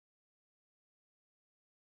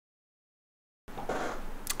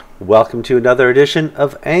Welcome to another edition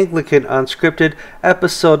of Anglican Unscripted,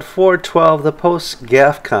 episode 412, the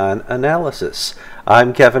post-Gafcon analysis.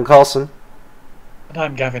 I'm Kevin Carlson. And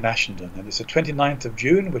I'm Gavin Ashenden, and it's the 29th of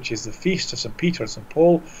June, which is the feast of St. Peter and St.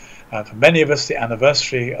 Paul, and for many of us the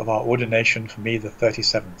anniversary of our ordination, for me the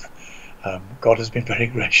 37th. God has been very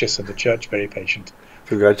gracious and the Church very patient.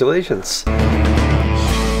 Congratulations.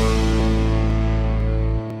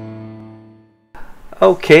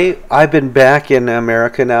 Okay, I've been back in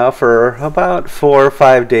America now for about 4 or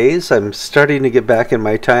 5 days. I'm starting to get back in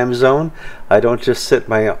my time zone. I don't just sit in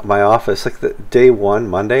my office. Like the day one,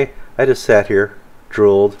 Monday, I just sat here,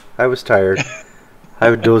 drooled. I was tired. I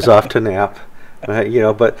would doze off to nap.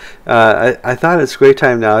 But I thought it's a great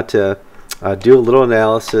time now to do a little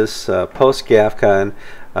analysis post-Gafcon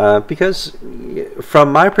because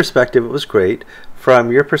from my perspective, it was great.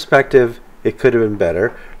 From your perspective, it could have been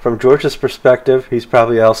better. From George's perspective, he's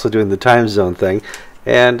probably also doing the time zone thing.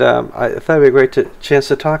 And I thought it would be a great chance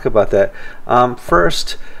to talk about that.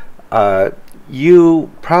 First, you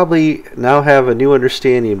probably now have a new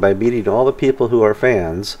understanding by meeting all the people who are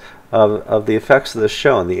fans of the effects of the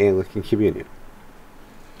show in the Anglican Communion.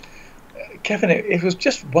 Kevin, it was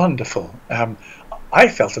just wonderful. I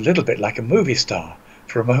felt a little bit like a movie star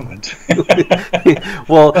for a moment.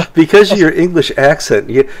 Well, because of your English accent,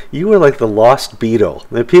 you were like the lost Beatle.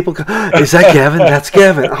 And people go, is that Gavin? That's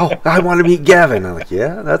Gavin. Oh, I want to meet Gavin. I'm like,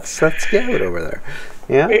 yeah, that's Gavin over there.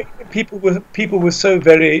 Yeah. People were so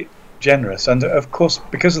very generous, and of course,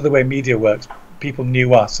 because of the way media works, people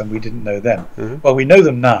knew us and we didn't know them. Mm-hmm. Well, we know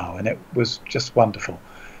them now, and it was just wonderful.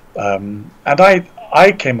 And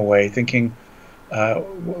I came away thinking,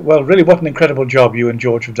 well, really, what an incredible job you and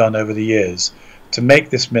George have done over the years to make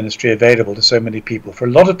this ministry available to so many people. For a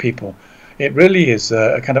lot of people, it really is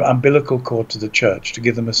a kind of umbilical cord to the church to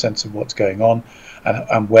give them a sense of what's going on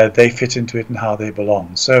and where they fit into it and how they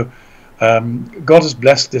belong. So God has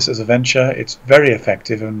blessed this as a venture. It's very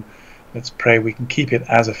effective, and let's pray we can keep it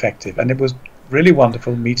as effective. And it was really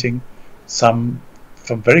wonderful meeting some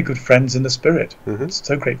very good friends in the Spirit. Mm-hmm. It's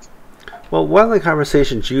so great. Well, one of the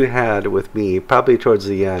conversations you had with me, probably towards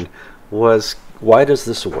the end, was, why does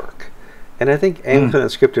this work? And I think Anglican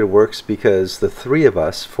Unscripted works because the three of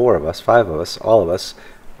us, four of us, five of us, all of us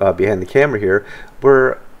behind the camera here,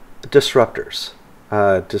 were disruptors.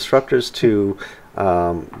 Disruptors to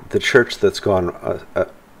the church that's gone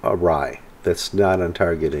awry, that's not on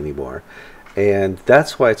target anymore. And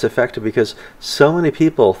that's why it's effective, because so many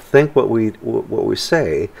people think what we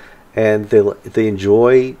say, and they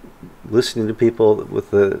enjoy listening to people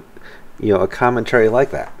with a commentary like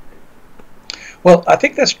that. Well, I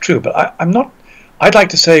think that's true, but I'm not. I'd like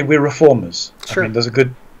to say we're reformers. Sure. I mean, there's a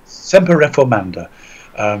good semper reformanda.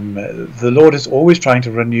 The Lord is always trying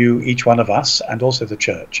to renew each one of us and also the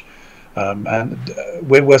church, and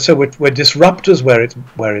we're disruptors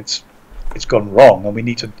where it's gone wrong, and we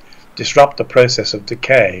need to disrupt the process of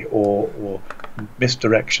decay or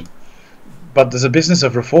misdirection. But there's a business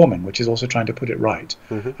of reforming, which is also trying to put it right.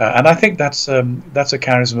 Mm-hmm. And I think that's a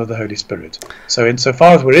charism of the Holy Spirit. So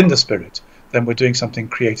insofar as we're in the Spirit, then we're doing something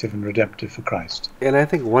creative and redemptive for Christ. And I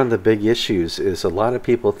think one of the big issues is a lot of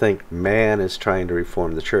people think man is trying to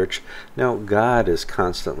reform the church. No, God is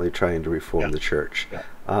constantly trying to reform the church.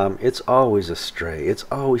 Yeah. It's always astray. It's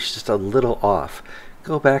always just a little off.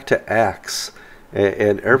 Go back to Acts.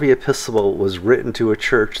 And every epistle was written to a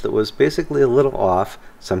church that was basically a little off,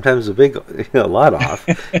 sometimes a lot off,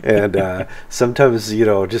 and sometimes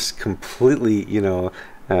just completely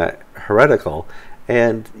heretical.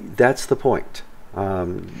 And that's the point.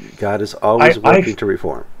 God is always working to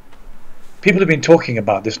reform. People have been talking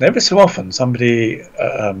about this, and every so often somebody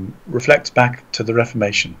reflects back to the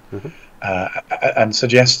Reformation and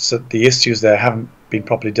suggests that the issues there haven't been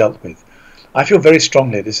properly dealt with. I feel very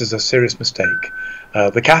strongly this is a serious mistake.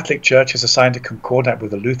 The Catholic Church has signed a concordat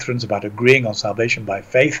with the Lutherans about agreeing on salvation by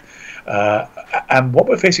faith, and what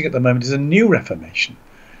we're facing at the moment is a new Reformation.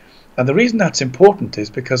 And the reason that's important is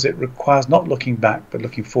because it requires not looking back but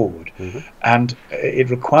looking forward. Mm-hmm. And it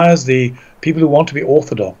requires the people who want to be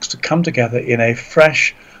orthodox to come together in a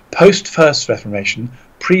fresh, post-First Reformation,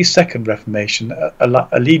 pre-Second Reformation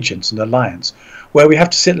allegiance and alliance, where we have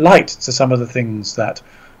to sit light to some of the things that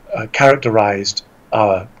characterized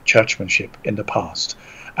our churchmanship in the past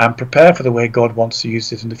and prepare for the way God wants to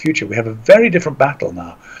use it in the future. We have a very different battle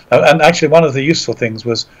now. And actually one of the useful things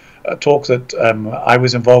was a talk that I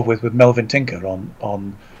was involved with Melvin Tinker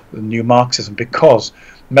on the new Marxism, because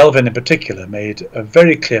Melvin in particular made a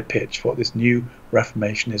very clear pitch for what this new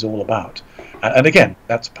Reformation is all about. And again,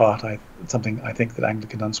 that's something I think that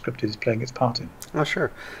Anglican Unscripted is playing its part in. Oh,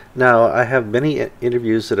 sure. Now, I have many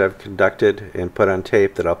interviews that I've conducted and put on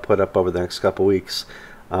tape that I'll put up over the next couple weeks.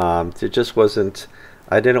 It just wasn't...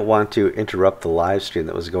 I didn't want to interrupt the live stream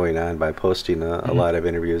that was going on by posting a lot of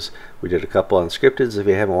interviews. We did a couple unscripted. If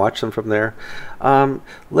you haven't watched them from there,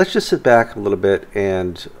 let's just sit back a little bit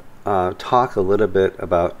and talk a little bit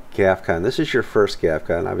about Gafcon. This is your first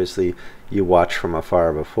Gafcon. Obviously, you watched from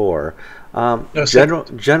afar before. No,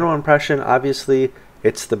 general impression, obviously,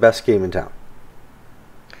 it's the best game in town.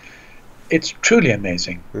 It's truly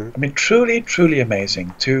amazing. I mean, truly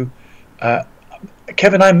amazing to...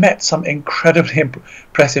 Kevin, I met some incredibly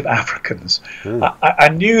impressive Africans. I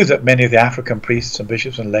knew that many of the African priests and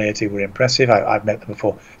bishops and laity were impressive. I've met them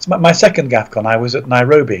before. It's my second Gafcon. I was at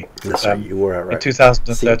Nairobi. That's right, you were right. In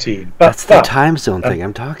 2013. See, that's the time zone thing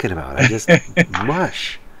I'm talking about. I just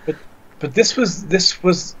mush. But this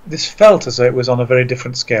felt as though it was on a very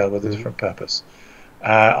different scale with a different purpose.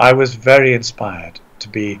 I was very inspired to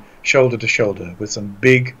be shoulder to shoulder with some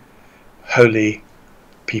big, holy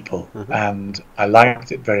people, and I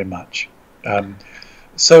liked it very much.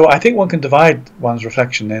 So I think one can divide one's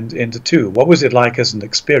reflection into two. What was it like as an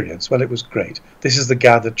experience? Well, it was great. This is the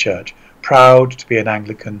gathered church, proud to be an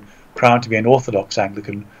Anglican, proud to be an Orthodox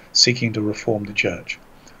Anglican, seeking to reform the church.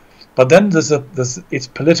 But then there's its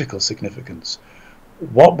political significance.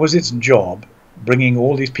 What was its job, bringing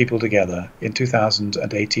all these people together in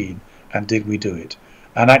 2018, and did we do it?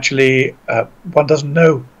 And actually, one doesn't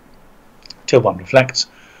know till one reflects.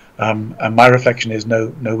 And my reflection is,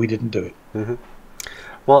 no, we didn't do it.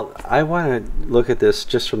 Well, I want to look at this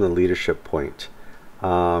just from the leadership point.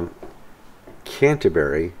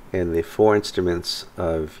 Canterbury and the four instruments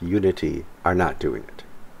of unity are not doing it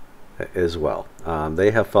as well.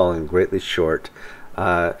 They have fallen greatly short,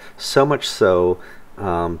 so much so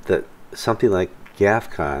that something like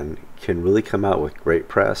Gafcon can really come out with great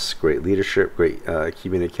press, great leadership, great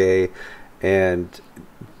communique, and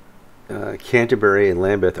Canterbury and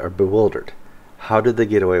Lambeth are bewildered. How did they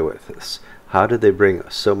get away with this? How did they bring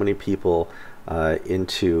so many people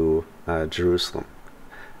into Jerusalem?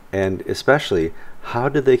 And especially, how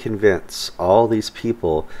did they convince all these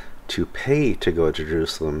people to pay to go to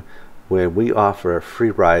Jerusalem when we offer a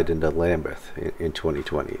free ride into Lambeth in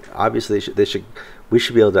 2020? Obviously, we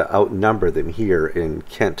should be able to outnumber them here in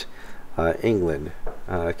Kent, England,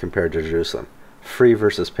 compared to Jerusalem. Free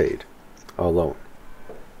versus paid alone.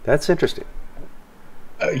 That's interesting.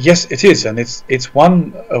 Yes, it is, and it's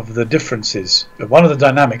one of the differences, one of the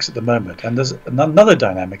dynamics at the moment. And there's another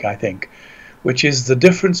dynamic, I think, which is the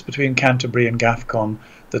difference between Canterbury and Gafcon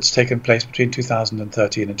that's taken place between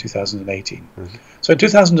 2013 and 2018. So in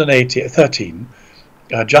 2013,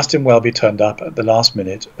 Justin Welby turned up at the last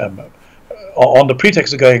minute on the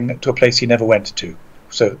pretext of going to a place he never went to,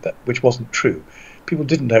 which wasn't true. People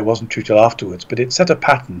didn't know it wasn't true till afterwards, but it set a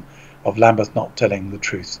pattern of Lambeth not telling the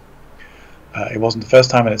truth. It wasn't the first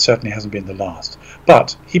time, and it certainly hasn't been the last.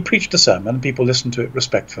 But he preached a sermon, and people listened to it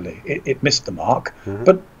respectfully. It missed the mark,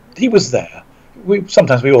 but he was there.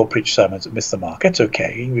 Sometimes we all preach sermons that miss the mark. It's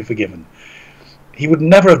okay, he can be forgiven. He would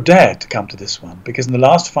never have dared to come to this one, because in the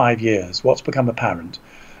last 5 years, what's become apparent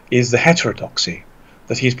is the heterodoxy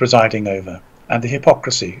that he's presiding over, and the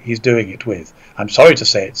hypocrisy he's doing it with. I'm sorry to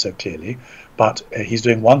say it so clearly, but he's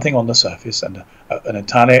doing one thing on the surface and an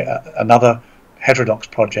entirely another heterodox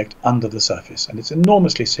project under the surface, and it's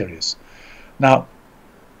enormously serious. Now,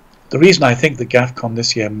 the reason I think that Gafcon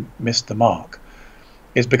this year missed the mark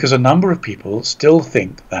is because a number of people still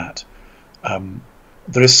think that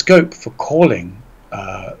there is scope for calling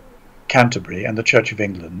Canterbury and the Church of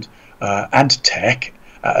England and Tech,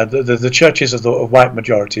 the churches of white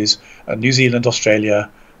majorities, New Zealand,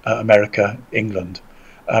 Australia, America, England,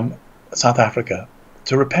 South Africa,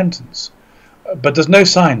 to repentance. But there's no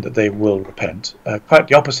sign that they will repent. Quite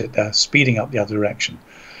the opposite, they're speeding up the other direction.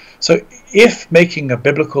 So if making a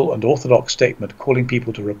biblical and orthodox statement calling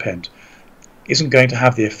people to repent isn't going to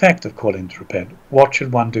have the effect of calling to repent, what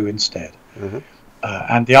should one do instead?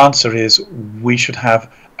 And the answer is we should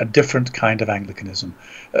have a different kind of Anglicanism.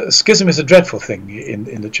 Schism is a dreadful thing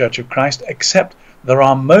in the Church of Christ, except there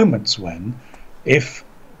are moments when, if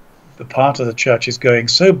the part of the church is going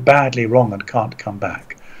so badly wrong and can't come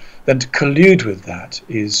back, then to collude with that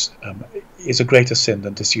is a greater sin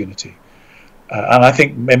than disunity. And I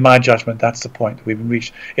think, in my judgment, that's the point that we've been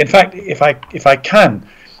reached. In fact, if I can,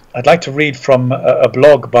 I'd like to read from a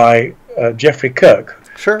blog by Geoffrey Kirk.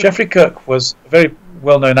 Sure. Geoffrey Kirk was a very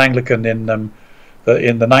well-known Anglican in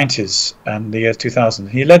in the 90s and the years 2000.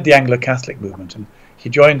 He led the Anglo-Catholic movement, and he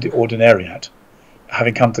joined the Ordinariate,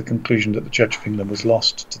 having come to the conclusion that the Church of England was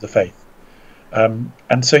lost to the faith. And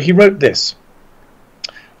so he wrote this,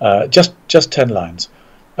 just 10 lines.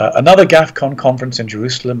 Another Gafcon conference in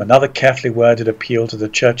Jerusalem, another carefully worded appeal to the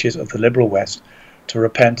churches of the liberal West to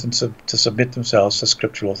repent and to submit themselves to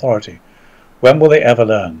scriptural authority. When will they ever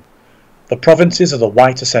learn? The provinces of the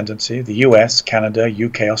white ascendancy, the US, Canada,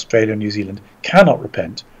 UK, Australia, and New Zealand, cannot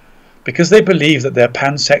repent because they believe that their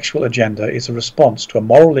pansexual agenda is a response to a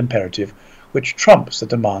moral imperative which trumps the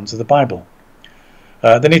demands of the Bible.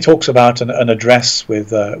 Then he talks about an address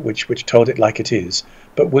with which told it like it is,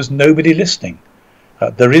 but was nobody listening.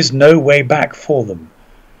 There is no way back for them.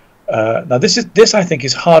 Now this I think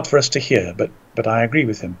is hard for us to hear, but I agree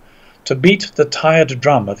with him. To beat the tired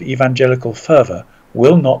drum of evangelical fervour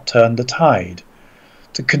will not turn the tide.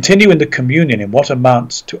 To continue in the communion in what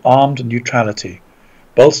amounts to armed neutrality,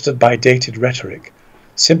 bolstered by dated rhetoric,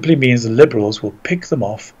 simply means the liberals will pick them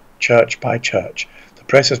off church by church. The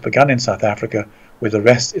process begun in South Africa, with the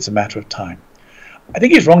rest is a matter of time. I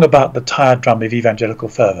think he's wrong about the tired drum of evangelical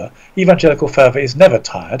fervour. Evangelical fervour is never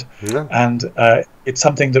tired, No. and it's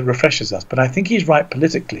something that refreshes us. But I think he's right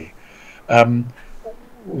politically. We're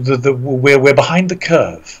behind the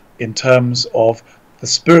curve in terms of the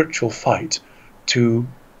spiritual fight to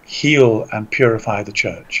heal and purify the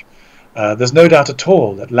church. There's no doubt at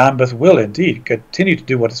all that Lambeth will indeed continue to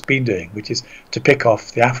do what it's been doing, which is to pick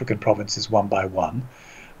off the African provinces one by one.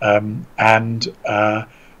 And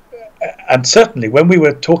certainly when we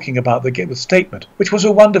were talking about the statement, which was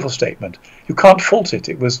a wonderful statement, you can't fault it.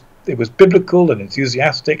 It was biblical and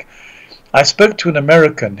enthusiastic. I spoke to an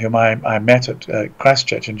American whom I met at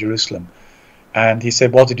Christchurch in Jerusalem, and he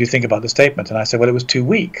said, "What did you think about the statement?" And I said, "Well, it was too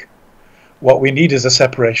weak. What we need is a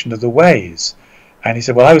separation of the ways." And he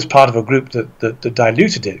said, "Well, I was part of a group that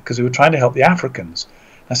diluted it because we were trying to help the Africans."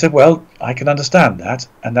 I said, "Well, I can understand that,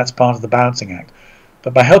 and that's part of the balancing act.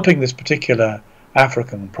 But by helping this particular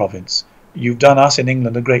African province, you've done us in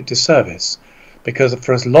England a great disservice, because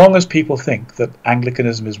for as long as people think that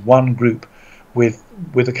Anglicanism is one group with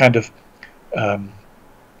a kind of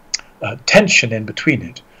tension in between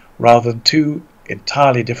it, rather than two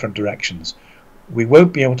entirely different directions, we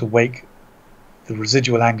won't be able to wake the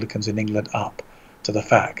residual Anglicans in England up to the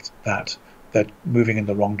fact that they're moving in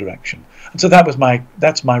the wrong direction." And so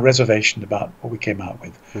that's my reservation about what we came out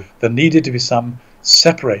with. There needed to be some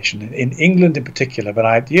separation in England in particular, but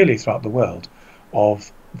ideally throughout the world,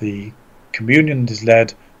 of the communion that is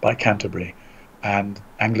led by Canterbury and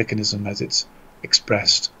Anglicanism as it's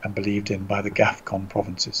expressed and believed in by the Gafcon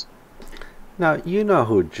provinces. Now, you know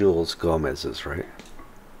who Jules Gomez is, right?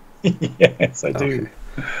 Yes, I do.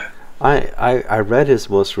 Okay. I read his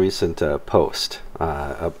most recent post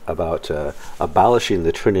about abolishing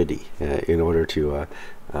the Trinity in order to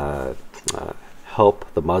help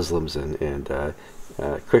the Muslims and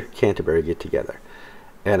Canterbury get together.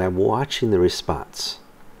 And I'm watching the response.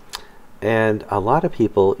 And a lot of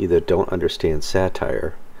people either don't understand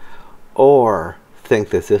satire or think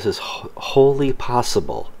that this is wholly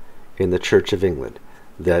possible in the Church of England,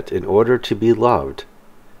 that in order to be loved,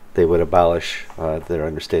 they would abolish their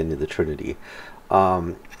understanding of the Trinity.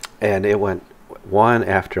 And it went one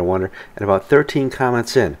after one, and about 13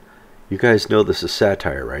 comments in, "You guys know this is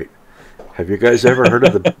satire, right? Have you guys ever heard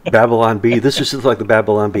of the Babylon Bee? This is just like the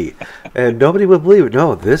Babylon Bee." And nobody would believe it.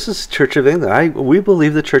 No, this is Church of England. We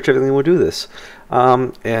believe the Church of England will do this.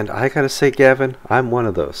 And I got to say, Gavin, I'm one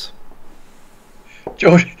of those.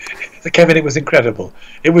 George, Kevin, it was incredible.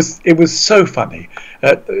 It was so funny.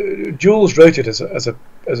 Jules wrote it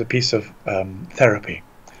as a piece of therapy.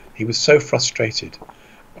 He was so frustrated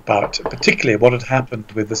about particularly what had happened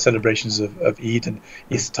with the celebrations of Eid and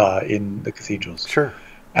Ishtar in the cathedrals. Sure.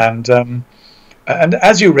 And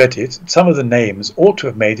as you read it, some of the names ought to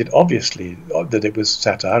have made it obviously that it was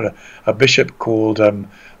satire. A bishop called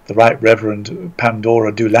the Right Reverend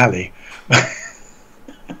Pandora Doolally.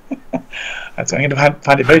 So I'm going to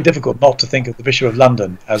find it very difficult not to think of the Bishop of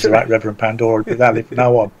London as the Right Reverend Pandora Doolally from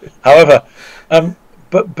now on. However,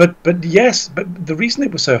 but the reason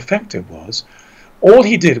it was so effective was all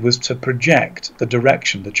he did was to project the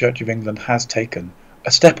direction the Church of England has taken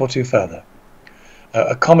a step or two further.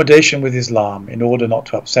 Accommodation with Islam in order not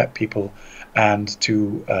to upset people, and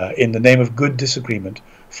to, in the name of good disagreement,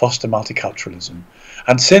 foster multiculturalism.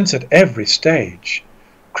 And since at every stage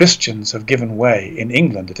Christians have given way, in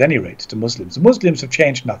England at any rate, to Muslims, the Muslims have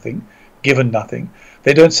changed nothing. given nothing.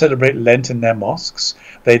 They don't celebrate Lent in their mosques.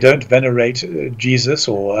 They don't venerate Jesus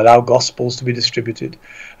or allow Gospels to be distributed.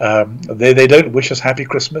 They don't wish us Happy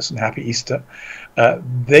Christmas and Happy Easter.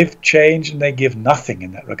 They've changed and they give nothing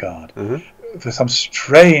in that regard. For some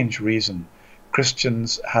strange reason,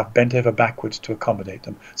 Christians have bent over backwards to accommodate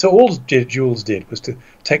them. So all Jules did was to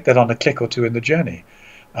take that on a click or two in the journey.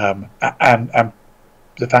 And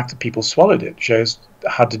the fact that people swallowed it shows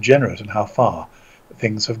how degenerate and how far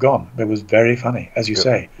things have gone. It was very funny, as you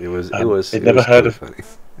say. It was funny.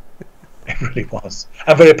 It really was,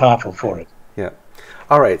 and very powerful for it. Yeah.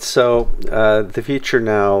 All right. So the future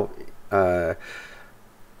now.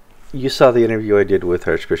 You saw the interview I did with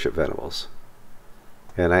Archbishop Venables,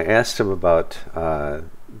 and I asked him about the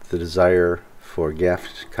desire for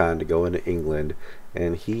Gafcon to go into England,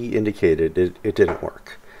 and he indicated it didn't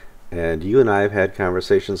work. And you and I have had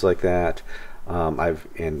conversations like that.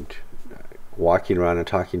 Walking around and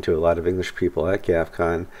talking to a lot of English people at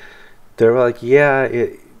Gafcon, they're like, yeah,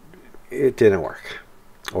 it didn't work,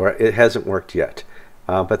 or it hasn't worked yet,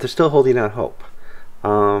 but they're still holding out hope.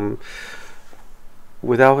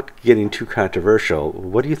 Without getting too controversial,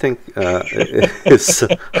 what do you think is...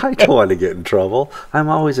 I don't want to get in trouble. I'm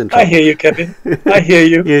always in trouble. I hear you, Kevin. I hear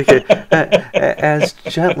you. As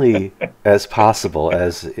gently as possible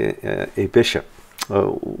as a bishop,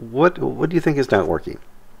 what do you think is not working?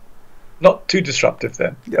 Not too disruptive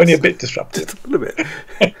then. Yes. Only a bit disruptive. Just a little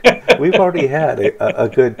bit. We've already had a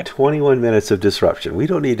good 21 minutes of disruption. We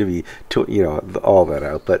don't need to be, all that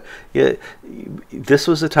out. But yeah, this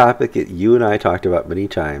was a topic that you and I talked about many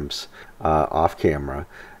times off camera,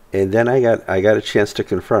 and then I got a chance to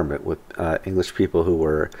confirm it with English people who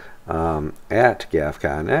were at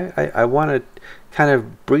Gafcon. I want to kind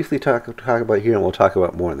of briefly talk about here, and we'll talk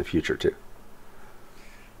about more in the future too.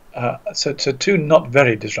 So two not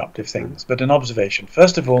very disruptive things, but an observation.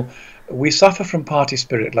 First of all, we suffer from party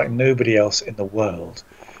spirit like nobody else in the world.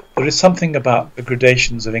 There is something about the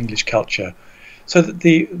gradations of English culture. So that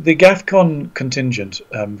the Gafcon contingent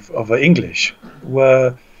of English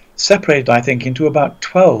were separated, I think, into about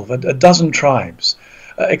 12, a dozen tribes,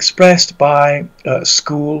 expressed by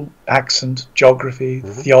school, accent, geography,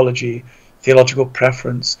 theology, theological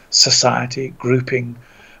preference, society, grouping,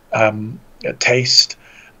 taste.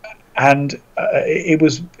 And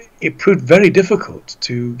it proved very difficult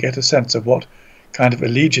to get a sense of what kind of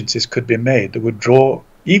allegiances could be made that would draw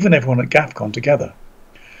even everyone at Gafcon together.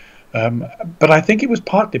 But I think it was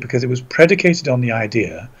partly because it was predicated on the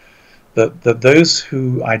idea that those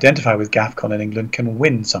who identify with Gafcon in England can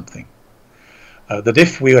win something. That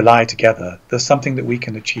if we ally together, there's something that we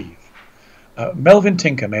can achieve. Melvin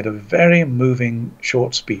Tinker made a very moving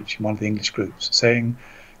short speech in one of the English groups saying,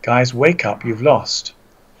 guys, wake up, you've lost.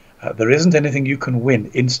 There isn't anything you can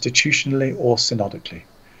win institutionally or synodically.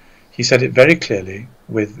 He said it very clearly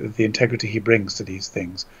with the integrity he brings to these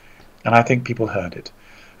things, and I think people heard it.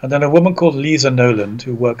 And then a woman called Lisa Noland,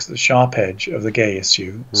 who works at the sharp edge of the gay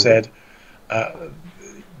issue, said,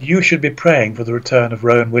 you should be praying for the return of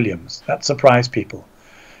Rowan Williams. That surprised people.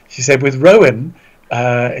 She said, with Rowan,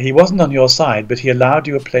 he wasn't on your side, but he allowed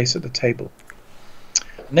you a place at the table.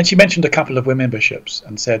 And then she mentioned a couple of women bishops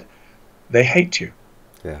and said, they hate you.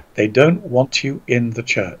 Yeah. They don't want you in the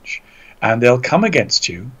church, and they'll come against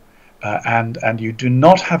you, and you do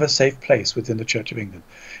not have a safe place within the Church of England.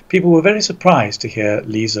 People were very surprised to hear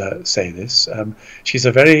Lisa say this. She's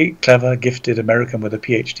a very clever, gifted American with a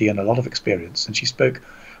PhD and a lot of experience, and she spoke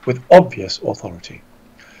with obvious authority.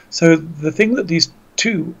 So the thing that these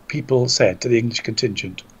two people said to the English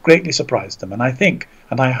contingent greatly surprised them, and I think,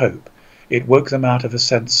 and I hope, it woke them out of a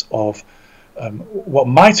sense of what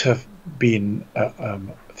might have been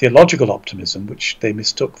theological optimism, which they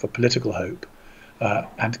mistook for political hope,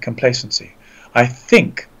 and complacency. I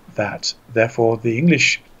think that, therefore, the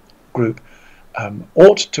English group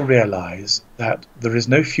ought to realise that there is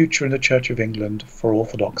no future in the Church of England for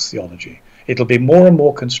Orthodox theology. It'll be more and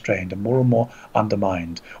more constrained and more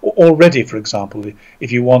undermined. Already, for example,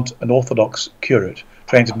 if you want an Orthodox curate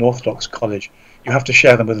trained in an Orthodox college, you have to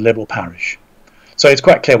share them with a liberal parish. So it's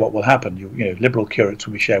quite clear what will happen. Liberal curates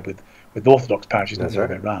will be shared with Orthodox parishes and the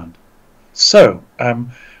other way around. So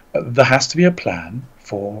there has to be a plan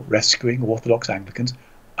for rescuing Orthodox Anglicans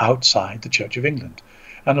outside the Church of England.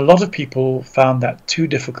 And a lot of people found that too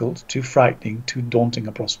difficult, too frightening, too daunting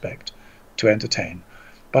a prospect to entertain.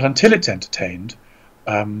 But until it's entertained,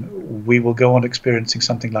 we will go on experiencing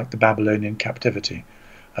something like the Babylonian captivity.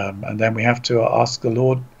 And then we have to ask the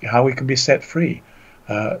Lord how we can be set free.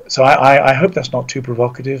 So I hope that's not too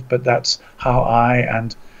provocative, but that's how I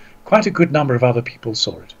and quite a good number of other people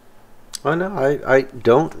saw it. Oh no, I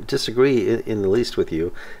don't disagree in the least with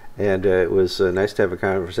you, and it was nice to have a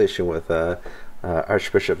conversation with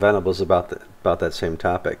Archbishop Venables about that same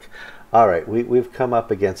topic. All right, we've come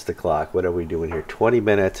up against the clock. What are we doing here? 20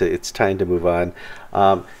 minutes. It's time to move on.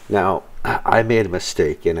 Now, I made a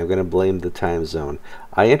mistake, and I'm going to blame the time zone.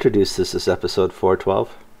 I introduced this as episode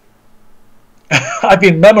 412. I've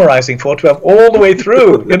been memorizing 412 all the way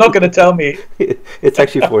through. You're not going to tell me. It's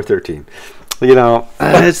actually 413. You know,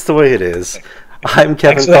 it's the way it is. I'm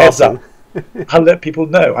Kevin Carlson. I'll let people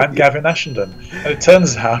know. I'm Gavin Ashenden. And it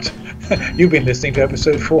turns out you've been listening to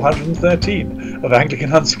episode 413 of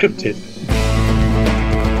Anglican Unscripted.